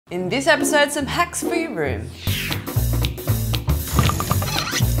In this episode, some hacks for your room.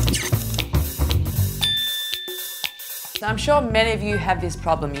 So I'm sure many of you have this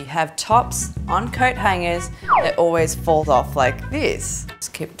problem. You have tops on coat hangers that always falls off like this.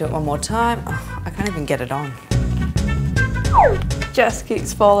 Just keep doing it one more time. Oh, I can't even get it on. Just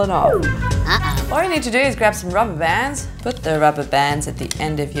keeps falling off. All you need to do is grab some rubber bands, put the rubber bands at the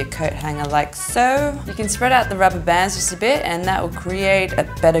end of your coat hanger like so. You can spread out the rubber bands just a bit and that will create a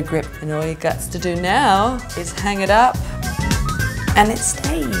better grip. And all you got to do now is hang it up and it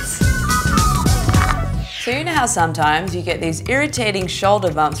stays. So you know how sometimes you get these irritating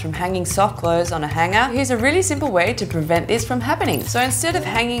shoulder bumps from hanging soft clothes on a hanger? Here's a really simple way to prevent this from happening. So instead of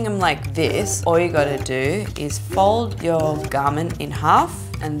hanging them like this, all you gotta do is fold your garment in half,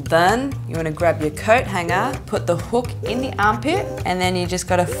 and then you wanna grab your coat hanger, put the hook in the armpit, and then you just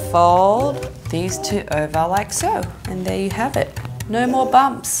gotta fold these two over like so. And there you have it. No more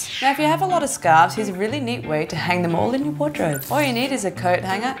bumps. Now if you have a lot of scarves, here's a really neat way to hang them all in your wardrobe. All you need is a coat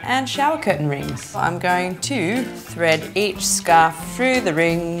hanger and shower curtain rings. I'm going to thread each scarf through the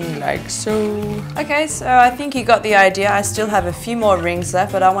ring like so. Okay, so I think you got the idea. I still have a few more rings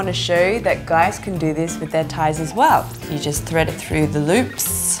left, but I want to show you that guys can do this with their ties as well. You just thread it through the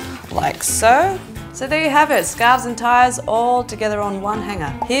loops like so. So there you have it, scarves and ties all together on one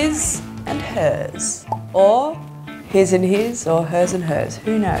hanger. His and hers. Or his and his, or hers and hers,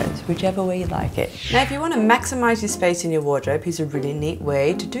 who knows, whichever way you like it. Now if you want to maximize your space in your wardrobe, here's a really neat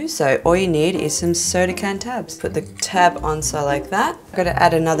way to do so. All you need is some soda can tabs. Put the tab on so like that. I'm going to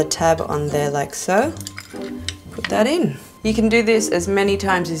add another tab on there like so. Put that in. You can do this as many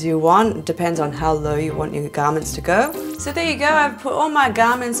times as you want. It depends on how low you want your garments to go. So there you go, I've put all my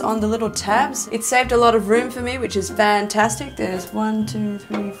garments on the little tabs. It saved a lot of room for me, which is fantastic. There's 1, 2,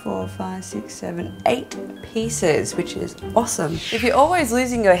 3, 4, 5, 6, 7, 8 pieces, which is awesome. If you're always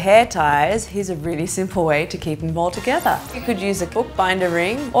losing your hair ties, here's a really simple way to keep them all together. You could use a bookbinder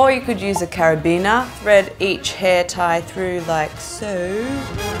ring, or you could use a carabiner. Thread each hair tie through like so.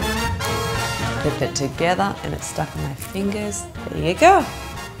 Clip it together and it's stuck on my fingers. There you go.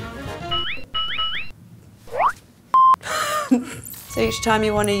 So each time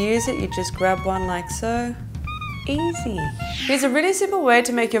you want to use it, you just grab one like so. Easy. Here's a really simple way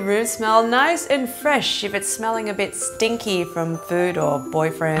to make your room smell nice and fresh if it's smelling a bit stinky from food or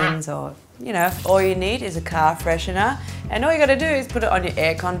boyfriends or, you know. All you need is a car freshener and all you gotta do is put it on your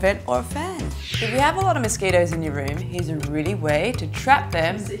aircon vent or fan. If you have a lot of mosquitoes in your room, here's a really way to trap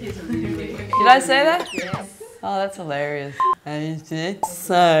them. Did I say that? Yes. Oh, that's hilarious. So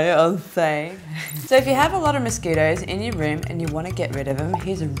if you have a lot of mosquitoes in your room and you want to get rid of them,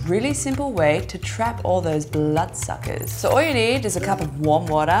 here's a really simple way to trap all those bloodsuckers. So all you need is a cup of warm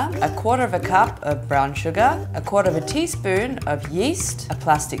water, 1/4 cup of brown sugar, 1/4 teaspoon of yeast, a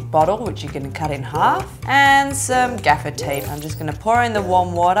plastic bottle which you can cut in half, and some gaffer tape. I'm just going to pour in the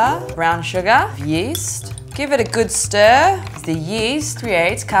warm water, brown sugar, yeast. Give it a good stir. The yeast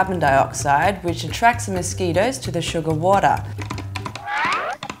creates carbon dioxide, which attracts the mosquitoes to the sugar water.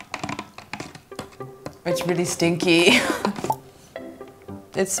 It's really stinky.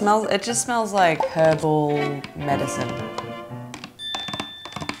 It just smells like herbal medicine.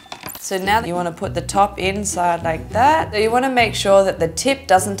 So now you want to put the top inside like that. So you want to make sure that the tip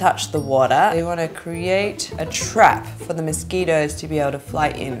doesn't touch the water. You want to create a trap for the mosquitoes to be able to fly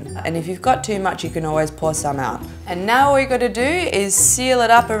in. And if you've got too much, you can always pour some out. And now all you got to do is seal it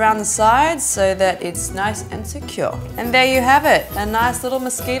up around the sides so that it's nice and secure. And there you have it, a nice little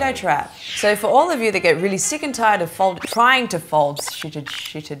mosquito trap. So for all of you that get really sick and tired of trying to fold shitted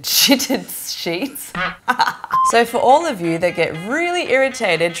sheets. So for all of you that get really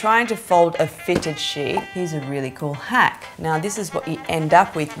irritated trying to fold a fitted sheet, here's a really cool hack. Now this is what you end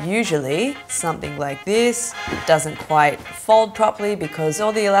up with usually, something like this. It doesn't quite fold properly because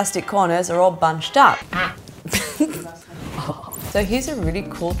all the elastic corners are all bunched up. So here's a really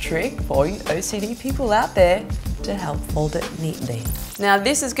cool trick for you OCD people out there to help fold it neatly. Now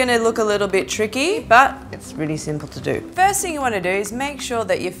this is going to look a little bit tricky, but it's really simple to do. First thing you want to do is make sure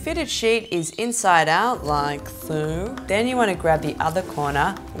that your fitted sheet is inside out like so. Then you want to grab the other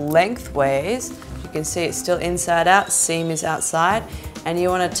corner lengthways. You can see it's still inside out, seam is outside, and you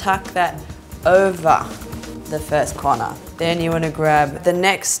want to tuck that over the first corner. Then you want to grab the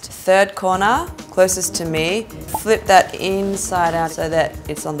next third corner closest to me, flip that inside out so that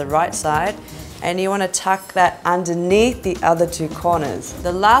it's on the right side, and you want to tuck that underneath the other two corners.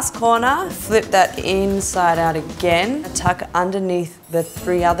 The last corner, flip that inside out again, tuck underneath the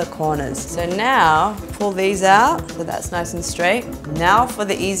 3 other corners. So now pull these out so that's nice and straight. Now for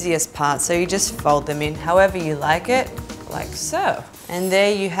the easiest part, so you just fold them in however you like it, like so. And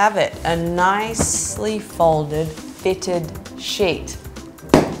there you have it, a nicely folded, fitted sheet.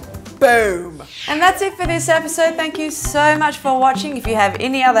 Boom! And that's it for this episode. Thank you so much for watching. If you have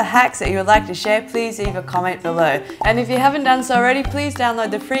any other hacks that you would like to share, please leave a comment below. And if you haven't done so already, please download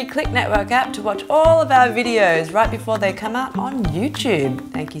the free Clicknetwork app to watch all of our videos right before they come out on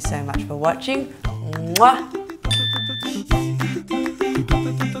YouTube. Thank you so much for watching. Mwah!